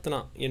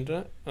 நவரத்னா என்ற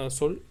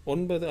சொல்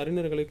 9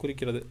 அறிஞர்களை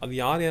குறிக்கிறது. அது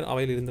யார் யார்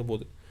அவையில்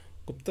இருந்தபோது?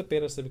 குப்த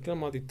பேரரசர்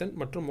விக்ரமாதித்தன்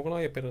மற்றும்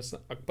முகலாய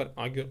பேரரசர் அக்பர்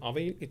ஆகியோர்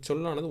அவையில்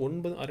இச்சொல்லானது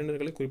 9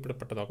 அறிஞர்களை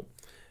குறிப்பிடப்பட்டதாகும்.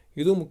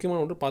 இதுவும்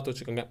முக்கியமான ஒன்று, பார்த்து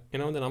வச்சுக்கோங்க.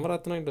 ஏன்னா வந்து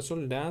நவரத்னா என்ற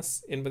சொல் டேஸ்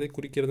என்பதை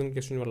குறிக்கிறதுன்னு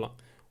கொஸ்டின் வரலாம்.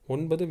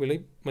 9 விலை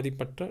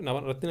மதிப்பற்ற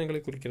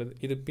ரத்தினங்களை குறிக்கிறது.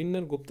 இது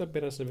பின்னர் குப்த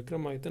பேரரசர்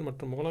விக்ரமாதித்தன்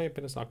மற்றும் முகலாய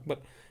பேரரசர்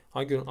அக்பர்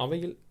ஆகியோர்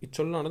அவையில்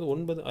இச்சொல்லானது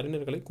 9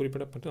 அறிஞர்களை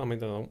குறிப்பிடப்பட்டு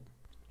அமைந்ததாகும்.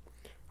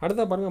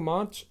 அடுத்த பாருங்கள்,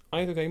 மார்ச்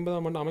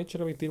 1950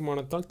 அமைச்சரவை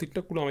தீர்மானத்தால்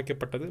திட்டக்குழு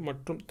அமைக்கப்பட்டது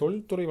மற்றும்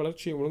தொழில்துறை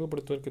வளர்ச்சியை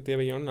ஒழுங்குபடுத்துவதற்கு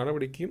தேவையான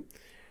நடவடிக்கையும்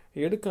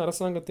எடுக்க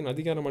அரசாங்கத்தின்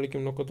அதிகாரம்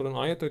அளிக்கும் நோக்கத்துடன்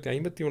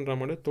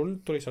 1951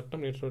 தொழில்துறை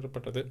சட்டம்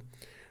இயற்றப்பட்டது.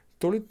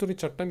 தொழில்துறை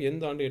சட்டம்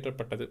எந்த ஆண்டு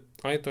இயற்றப்பட்டது?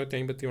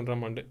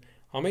 1951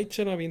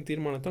 அமைச்சரவையின்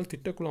தீர்மானத்தால்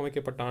திட்டக்குழு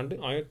அமைக்கப்பட்ட ஆண்டு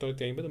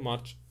 1950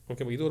 மார்ச்.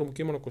 ஓகேவா, இது ஒரு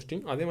முக்கியமான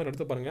கொஸ்டின். அதே மாதிரி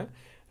எடுத்து பாருங்கள்,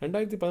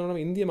 2011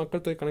 இந்திய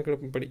மக்கள் தொகை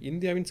கணக்கெடுப்பின்படி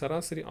இந்தியாவின்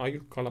சராசரி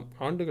ஆயுள் காலம்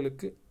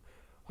ஆண்டுகளுக்கு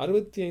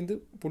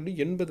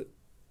 65.80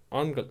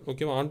 ஆண்கள்.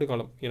 ஓகேவா, ஆண்டு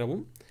காலம்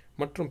எனவும்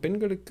மற்றும்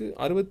பெண்களுக்கு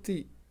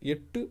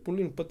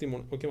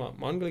 68.33. ஓகேவா,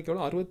 ஆண்களுக்கு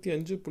எவ்வளோ?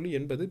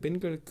 65.80,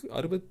 பெண்களுக்கு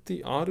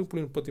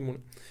 66.33.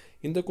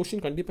 இந்த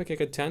கொஸ்டின் கண்டிப்பாக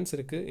கேட்க சான்ஸ்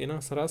இருக்குது. ஏன்னா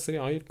சராசரி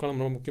ஆயுட்காலம்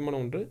ரொம்ப முக்கியமான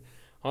ஒன்று.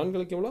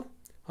 ஆண்களுக்கு எவ்வளோ?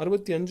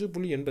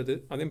 65.80,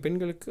 அதே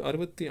பெண்களுக்கு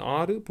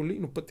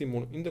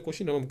 66.33. இந்த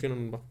கொஸ்டின் ரொம்ப முக்கியம்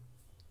நண்பா.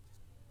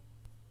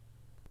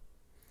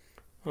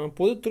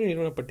 பொதுத்துறை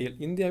நிறுவன பட்டியல்.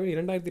 இந்தியாவில்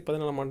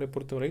 2014ஆம் ஆண்டை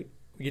பொறுத்தவரை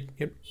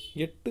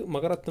 8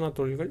 மகரத்னா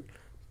தொழில்கள்,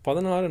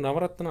 16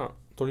 நவரத்னா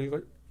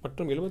தொழில்கள்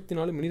மற்றும்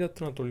 74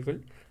 மினிரத்னா தொழில்கள்,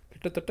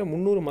 கிட்டத்தட்ட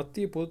 300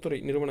 மத்திய பொதுத்துறை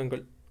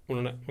நிறுவனங்கள்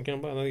உள்ளன.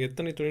 ஓகேவா? அதாவது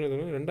எத்தனை தொழில்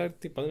நிறுவனங்கள்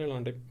 2017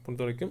 ஆண்டை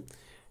பொறுத்த வரைக்கும்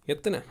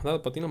எத்தனை, அதாவது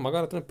பார்த்திங்கன்னா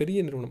மகாரத்னா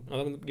பெரிய நிறுவனம்,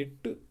 அதாவது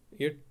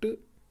 8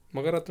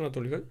 மகரத்னா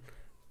தொழில்கள்,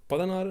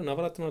 16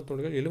 நவரத்னா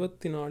தொழில்கள்,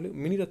 74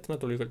 மினிரத்னா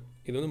தொழில்கள்.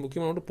 இது வந்து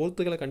முக்கியமான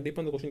பொறுத்துகளை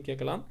கண்டிப்பாக அந்த கொஸ்டின்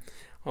கேட்கலாம்.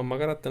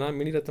 மகரத்னா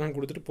மினிரத்னான்னு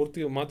கொடுத்துட்டு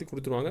பொறுத்து மாற்றி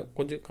கொடுத்துருவாங்க.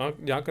 கொஞ்சம்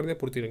ஜாக்கிரதையாக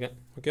பொறுத்திடுங்க.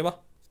 ஓகேவா?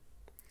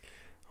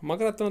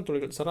 மகரத்னா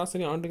தொழில்கள்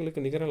சராசரி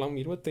ஆண்டுகளுக்கு நிகர லாபம்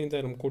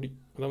 25,000 கோடி,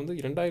 அதாவது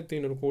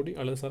 2,500 கோடி,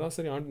 அல்லது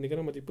சராசரி ஆண்டு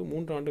நிகர மதிப்பு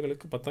 3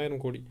 ஆண்டுகளுக்கு 10,000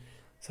 கோடி,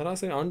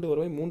 சராசரி ஆண்டு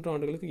வருவாய் 3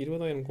 ஆண்டுகளுக்கு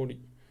 20,000 கோடி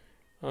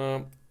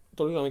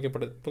தொழில்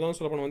அமைக்கப்பட்டது. இப்போதான்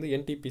சொல்லப்போனால் வந்து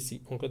என்டிபிசி,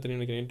 உங்களுக்கு தெரியும்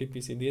நினைக்கிறேன்,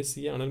 என்டிபிசி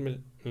தேசிய அனல்மின்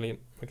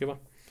நிலையம். ஓகேவா?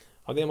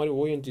 அதே மாதிரி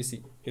ஓஎன்ஜிசி,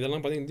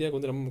 இதெல்லாம் பார்த்தீங்கன்னா இந்தியாவுக்கு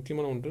வந்து ரொம்ப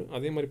முக்கியமான ஒன்று.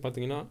 அதே மாதிரி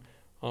பார்த்தீங்கன்னா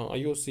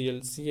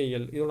ஐஓசிஎல்,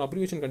 சிஐஎல், இதோட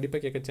அப்ரிவேஷன்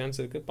கண்டிப்பாக கேட்க சான்ஸ்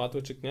இருக்குது, பார்த்து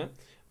வச்சுக்கோங்க.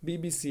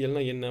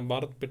 பிபிசிஎல்னா என்ன,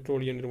 பாரத்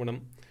பெட்ரோலிய நிறுவனம்.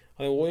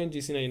 அது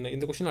ஓஎன்ஜிசினா என்ன,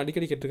 இந்த கொஸ்டின்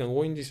அடிக்கடி கேட்டிருக்காங்க.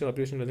 ஓஎன்ஜிசி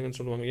அப்ரிவேஷன் எதுங்கன்னு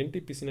சொல்லுவாங்க.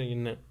 என்டிபிசினா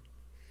என்ன,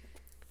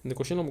 இந்த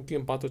கொஸ்டின்லாம்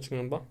முக்கியம், பார்த்து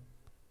வச்சுக்கோங்கப்பா.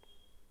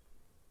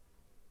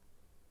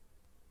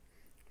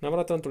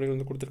 நவரத்னா தொழில்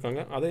வந்து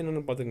கொடுத்துருக்காங்க. அதை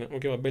என்னென்னு பார்த்துங்க.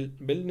 ஓகேவா?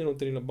 பெல் நிறுவனம்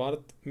தெரியல,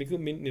 பாரத் மிகு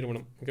மின்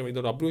நிறுவனம். ஓகேவா?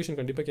 இதோட அப்ரிவேஷன்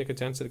கண்டிப்பாக கேட்க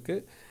சான்ஸ்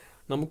இருக்குது.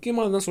 நான்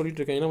முக்கியமானது தான் சொல்லிட்டு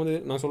இருக்கேன். ஏன்னா வந்து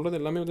நான் சொல்கிறது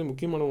எல்லாமே வந்து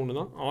முக்கியமான ஒன்று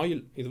தான்.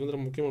 ஆயில், இது வந்து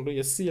ரொம்ப முக்கியமான ஒன்று.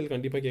 எஸ்சிஎல்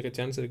கண்டிப்பாக கேட்க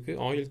சான்ஸ் இருக்குது,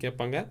 ஆயில்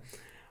கேட்பாங்க.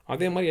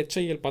 அதே மாதிரி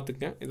ஹெச்ஐஎல்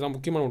பார்த்துக்கேன், இதெல்லாம்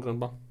முக்கியமான ஒன்று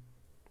நண்பா.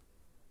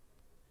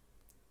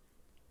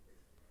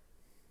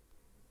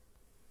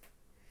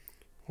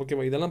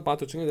 ஓகேவா? இதெல்லாம்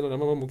பார்த்து வச்சுங்க, இதில்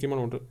ரொம்ப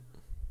முக்கியமான ஒன்று.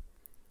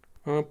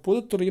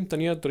 பொதுத்துறையும்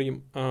தனியார் துறையும்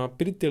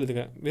பிரித்து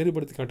எழுதுக,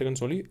 வேறுபடுத்தி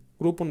காட்டுகன்னு சொல்லி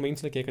குரூப் 1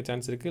 மெயின்ஸில் கேட்க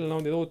சான்ஸ் இருக்குது. இல்லைனா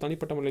வந்து ஏதோ ஒரு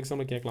தனிப்பட்ட முறை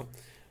எக்ஸாமில் கேட்கலாம்.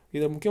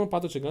 இதை முக்கியமாக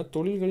பார்த்து வச்சுக்கோங்க.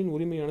 தொழில்களின்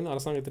உரிமையானது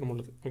அரசாங்கத்திடம்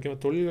உள்ளது. ஓகேவா?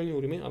 தொழில்களின்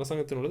உரிமை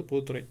அரசாங்கத்திடம் உள்ளது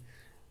பொதுத்துறை,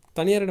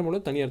 தனியாரிடம்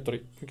உள்ளது தனியார் துறை.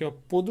 ஓகேவா?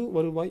 பொது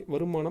வருவாய்,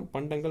 வருமானம்,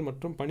 பண்டங்கள்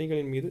மற்றும்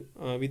பணிகளின் மீது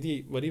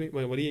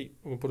வரியை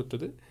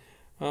பொறுத்தது.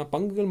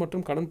 பங்குகள்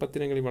மற்றும் கடன்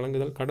பத்திரங்களை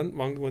வழங்குதல், கடன்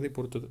வாங்குவதை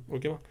பொறுத்தது.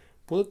 ஓகேவா?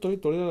 பொதுத்துறை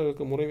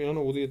தொழிலாளர்களுக்கு முறையான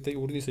ஊதியத்தை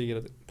உறுதி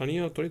செய்கிறது,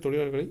 தனியார் துறை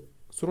தொழிலாளர்களை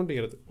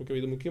சுரண்டுகிறது. ஓகே,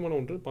 இது முக்கியமான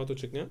ஒன்று, பார்த்து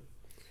வச்சுக்கங்க.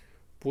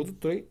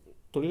 பொதுத்துறை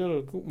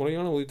தொழிலாளர்களுக்கு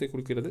முறையான ஊதியத்தை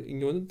கொடுக்கிறது,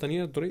 இங்கே வந்து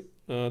தனியார் துறை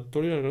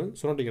தொழிலாளர்களை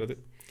சுரண்டுகிறது.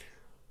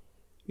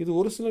 இது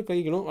ஒரு சில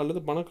கைகளோ அல்லது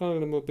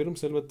பணக்காரர்களிடம் பெரும்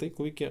செல்வத்தை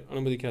குவிக்க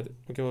அனுமதிக்காது.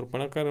 ஓகே, ஒரு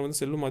பணக்காரர் வந்து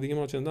செல்வம்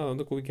அதிகமாக வச்சுருந்தால் அதை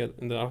வந்து குவிக்காது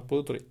இந்த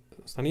பொதுத்துறை.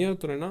 தனியார்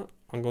துறைனா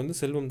அங்கே வந்து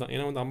செல்வம் தான்.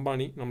 ஏன்னா வந்து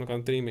அம்பானி, நமக்கு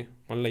அது தெரியுமே,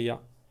 மல்லையா.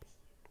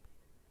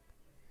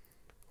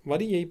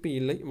 வரி ஏய்ப்பு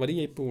இல்லை, வரி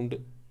ஏய்ப்பு உண்டு.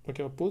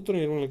 ஓகேவா? பொதுத்துறை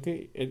நிறுவனங்களுக்கு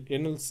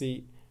என்எல்சி,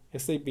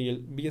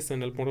 எஸ்ஐபிஎல்,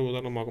 பிஎஸ்என்எல் போன்ற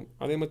உதாரணமாகும்.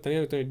 அதே மாதிரி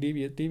தனியார் துறை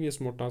TVS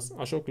Motors,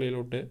 Ashok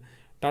லேலோட்டு,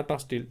 Tata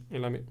steel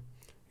எல்லாமே.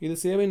 இது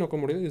சேவை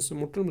நோக்கம் உடையது, இது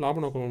முற்றிலும்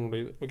லாப நோக்கம்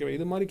உடையது. ஓகேவா?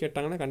 இது மாதிரி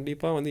கேட்டாங்கன்னா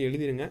கண்டிப்பாக வந்து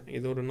எழுதிடுங்க.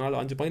 இது ஒரு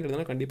 4-5 பாயிண்ட்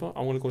எழுதினா கண்டிப்பாக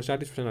அவங்களுக்கு ஒரு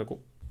சாட்டிஸ்ஃபேக்ஷன்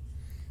இருக்கும்.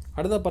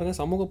 அடுத்தா பாருங்கள்,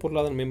 சமூக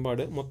பொருளாதார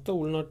மேம்பாடு, மொத்த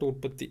உள்நாட்டு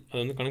உற்பத்தி, அது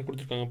வந்து கணக்கு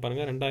கொடுத்துருக்காங்க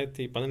பாருங்கள்.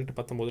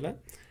 2018-19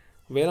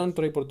 வேளாண்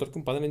துறை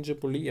பொறுத்தவரைக்கும்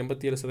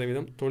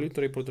 15.87%,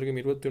 தொழில்துறை பொறுத்தவரைக்கும்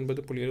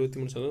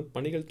 29.73%,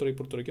 பணிகள் துறை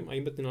பொறுத்தவரைக்கும்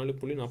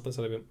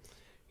 54.40%.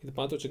 இது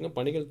பார்த்து வச்சுக்கோங்க.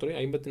 பணிகள் துறை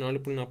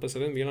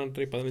 54.40%, வேளாண்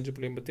துறை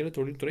 15.87%,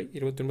 தொழில்துறை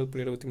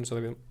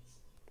 29.73%.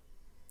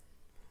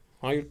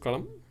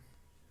 ஆயுட்காலம்,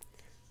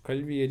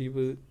 கல்வி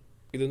அறிவு,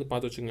 இது வந்து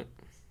பார்த்து வச்சுங்க.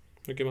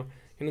 ஓகேவா?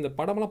 ஏன்னா இந்த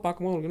படமெல்லாம்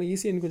பார்க்கும்போது உங்களுக்கு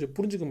ஈஸியாக இன்னும் கொஞ்சம்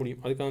புரிஞ்சிக்க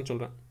முடியும், அதுக்காக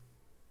சொல்கிறேன்.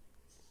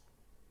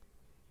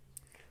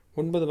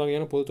 9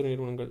 வகையான பொதுத்துறை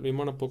நிறுவனங்கள்: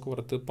 விமான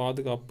போக்குவரத்து,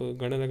 பாதுகாப்பு,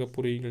 கனரக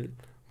பொறியியல்,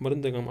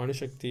 மருந்தகம்,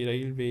 அணுசக்தி,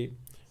 ரயில்வே,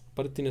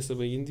 பருத்தி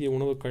நெசவு, இந்திய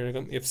உணவுக்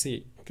கழகம்,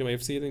 எஃப்சிஐ. ஓகேவா?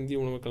 எஃப்சிஐ தான் இந்திய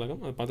உணவுக் கழகம்,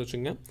 அதை பார்த்து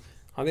வச்சுங்க.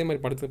 அதே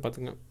மாதிரி படத்துக்கு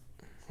பார்த்துங்க.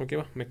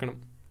 ஓகேவா? மெக்கனம்.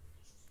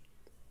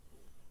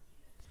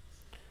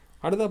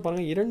 அடுத்த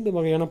பாருங்கள், 2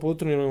 வகையான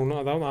பொதுத்துறை நிறுவனம்,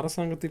 அதாவது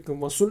அரசாங்கத்திற்கு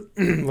வசூல்,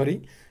 வரி,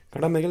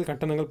 கடமைகள்,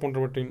 கட்டணங்கள்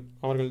போன்றவற்றின்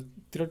அவர்கள்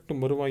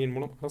திரட்டும் வருவாயின்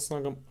மூலம்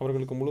அரசாங்கம்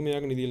அவர்களுக்கு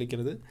முழுமையாக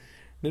நிதியளிக்கிறது.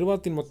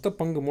 நிர்வாகத்தின் மொத்த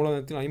பங்கு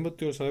மூலதனத்தில்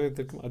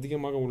 51%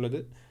 அதிகமாக உள்ளது.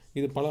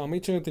 இது பல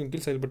அமைச்சகத்தின்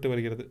கீழ் செயல்பட்டு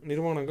வருகிறது.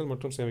 நிறுவனங்கள்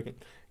மற்றும் சேவைகள்,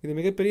 இது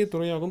மிகப்பெரிய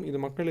துறையாகும். இது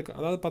மக்களுக்கு,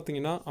 அதாவது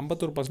பார்த்தீங்கன்னா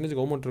 51%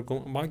 கவர்மெண்ட்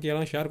இருக்கும்,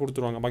 பாக்கியெல்லாம் ஷேர்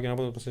கொடுத்துருவாங்க, பாக்கி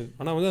 40%.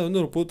 ஆனால் வந்து அது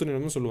வந்து ஒரு பொதுத்துறை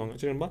நிறுவனம் சொல்லுவாங்க.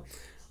 சரிங்களா?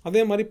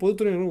 அதே மாதிரி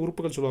பொதுத்துறை நிறுவனம்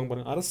உறுப்புகள் சொல்லுவாங்க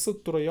பாருங்கள். அரசு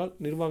துறையால்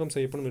நிர்வாகம்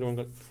செய்யப்படும்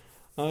நிறுவனங்கள்,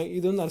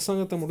 இது வந்து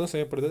அரசாங்கத்தை மட்டும் தான்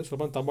செய்யப்படுது.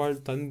 சொல்லப்போனால் தபால்,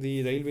 தந்தி,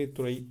 ரயில்வே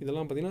துறை,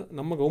 இதெல்லாம் பார்த்திங்கன்னா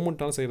நம்ம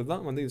கவர்மெண்ட்டால் செய்கிறது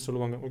தான் வந்து இது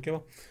சொல்லுவாங்க. ஓகேவா?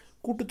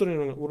 கூட்டுத்துறை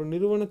நிறுவனங்கள் ஒரு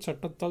நிறுவன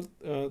சட்டத்தால்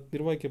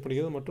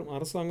நிர்வகிக்கப்படுகிறது மற்றும்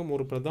அரசாங்கம்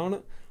ஒரு பிரதான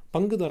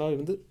பங்குதாராக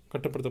இருந்து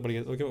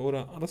கட்டுப்படுத்தப்படுகிறது. ஓகே, ஒரு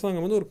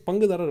அரசாங்கம் வந்து ஒரு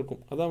பங்குதாரர்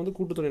இருக்கும், அதான் வந்து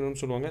கூட்டுத்துறை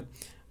நிறுவனம் சொல்லுவாங்க.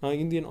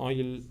 இந்தியன்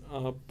ஆயில்,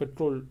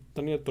 பெட்ரோல்,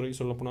 தனியார் துறை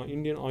சொல்லப்போனால்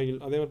இந்தியன் ஆயில்.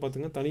 அதே மாதிரி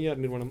பார்த்திங்கன்னா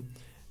தனியார் நிறுவனம்,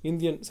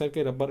 இந்தியன்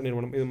செயற்கை ரப்பர்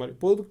நிறுவனம். இது மாதிரி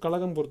பொது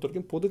கழகம் பொறுத்த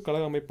வரைக்கும் பொது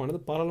கழக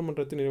அமைப்பானது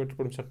பாராளுமன்றத்தில்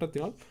நிறைவேற்றப்படும்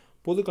சட்டத்தினால்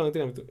பொது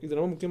கழகத்தில் அமைத்து. இது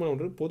ரொம்ப முக்கியமான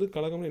ஒன்று. பொது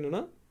கழகம்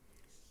என்னென்னா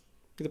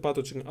இது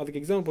பார்த்து வச்சுங்க. அதுக்கு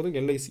எக்ஸாம்பிள் போதும்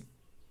எல்ஐசி.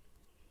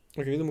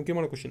 ஓகே, இது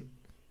முக்கியமான கொஷின்.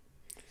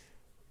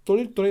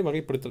 தொழில்துறை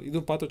வகைப்படுத்தல், இது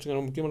பார்த்து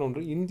வச்சுக்கோங்க, முக்கியமான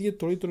ஒன்று. இந்திய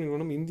தொழில்துறை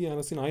நிறுவனம் இந்திய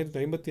அரசின்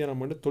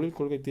 1956ஆம் ஆண்டு தொழில்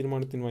கொள்கை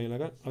தீர்மானத்தின்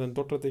வாயிலாக அதன்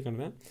தோற்றத்தை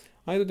கண்டன.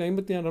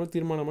 1956ஆம்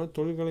தீர்மானமான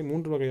தொழில்களை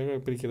 3 வகையாக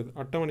பிரிக்கிறது.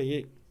 அட்டவணை ஏ,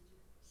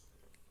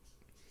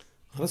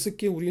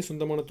 அரசுக்கே உரிய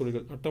சொந்தமான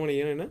தொழில்கள் அட்டவணை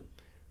ஏன் என்ன,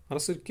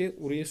 அரசுக்கே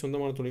உரிய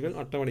சொந்தமான தொழில்கள்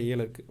அட்டவணை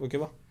 7 இருக்குது.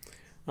 ஓகேவா.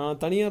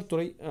 தனியார்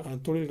துறை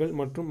தொழில்கள்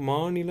மற்றும்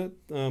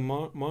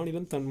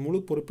மாநிலம் தன் முழு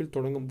பொறுப்பில்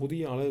தொடங்கும்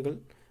புதிய அலகுகள்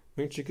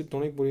முயற்சிக்கு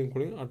துணை புரியும்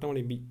தொழில்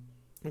அட்டவணை பி.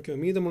 ஓகே,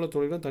 மீதமுள்ள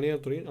தொழில்கள்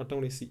தனியார் துறையில்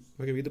அட்டவணை சி.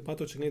 ஓகே, இது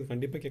பார்த்து வச்சுக்கோங்க, இது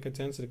கண்டிப்பாக கேட்க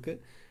சான்ஸ் இருக்குது.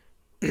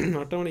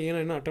 அட்டவணை ஏன்னா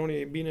என்ன, அட்டவணை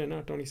பின்னா என்ன,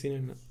 அட்டவணை சின்னா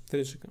என்ன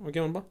தெரிஞ்சுக்கேன்.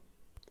 ஓகேவான்பா.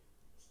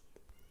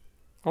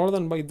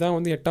 அவ்வளோதான்பா. இதுதான்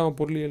வந்து 8ஆம்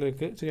பொருளியல்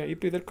இருக்குது. சரியா.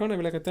 இப்போ இதற்கான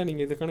விளக்கத்தை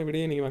நீங்கள் இதற்கான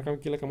விடையை நீங்கள்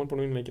மறக்காம கீழே கமெண்ட்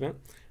பண்ணுவீங்கன்னு நினைக்கிறேன்.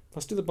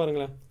 ஃபஸ்ட்டு இது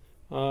பாருங்களேன்.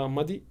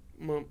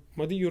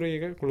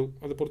 மதியுரையக குழு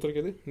அதை பொறுத்த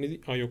வரைக்கும் அது நிதி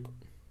ஆயோக்.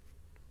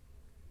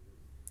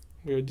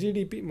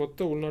 ஜிடிபி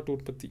மொத்த உள்நாட்டு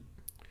உற்பத்தி.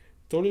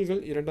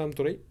 தொழில்கள் 2ஆம்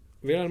துறை,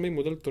 வேளாண்மை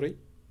முதல் துறை,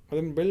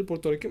 அதன் பெல்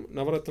பொறுத்த வரைக்கும்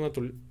நவரத்னா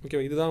தொழில்.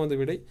 ஓகேவா. இதுதான் வந்து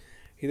விடை.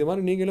 இது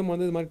மாதிரி நீங்களும்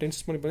வந்து இது மாதிரி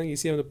டென்ஷன் பண்ணி பாருங்கள்,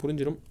 ஈஸியாக வந்து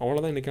புரிஞ்சிடும்.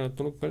 அவ்வளோதான் இன்றைக்கான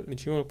துணுக்கள்.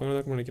 நிச்சயமாக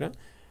பயனுள்ளதாக நினைக்கிறேன்.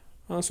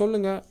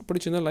 சொல்லுங்கள்,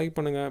 பிடிச்சிருந்தால் லைக்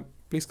பண்ணுங்கள்,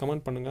 ப்ளீஸ்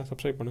கமெண்ட் பண்ணுங்கள்,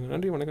 சப்ஸ்கிரைப் பண்ணுங்கள்.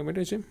 நன்றி, வணக்கம்.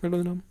 மேட்டேச்சு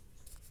மேலும்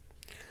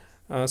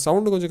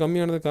சவுண்டு கொஞ்சம்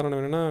கம்மியானது காரணம்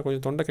என்னென்னா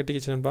கொஞ்சம் தொண்டை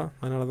கட்டிக்கிச்சுப்பா,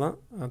 அதனால தான்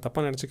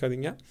தப்பாக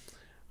நினச்சிக்காதீங்க.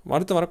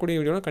 அடுத்து வரக்கூடிய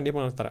வீடியோவில்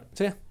கண்டிப்பாக நான் தரேன்.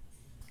 சரியா.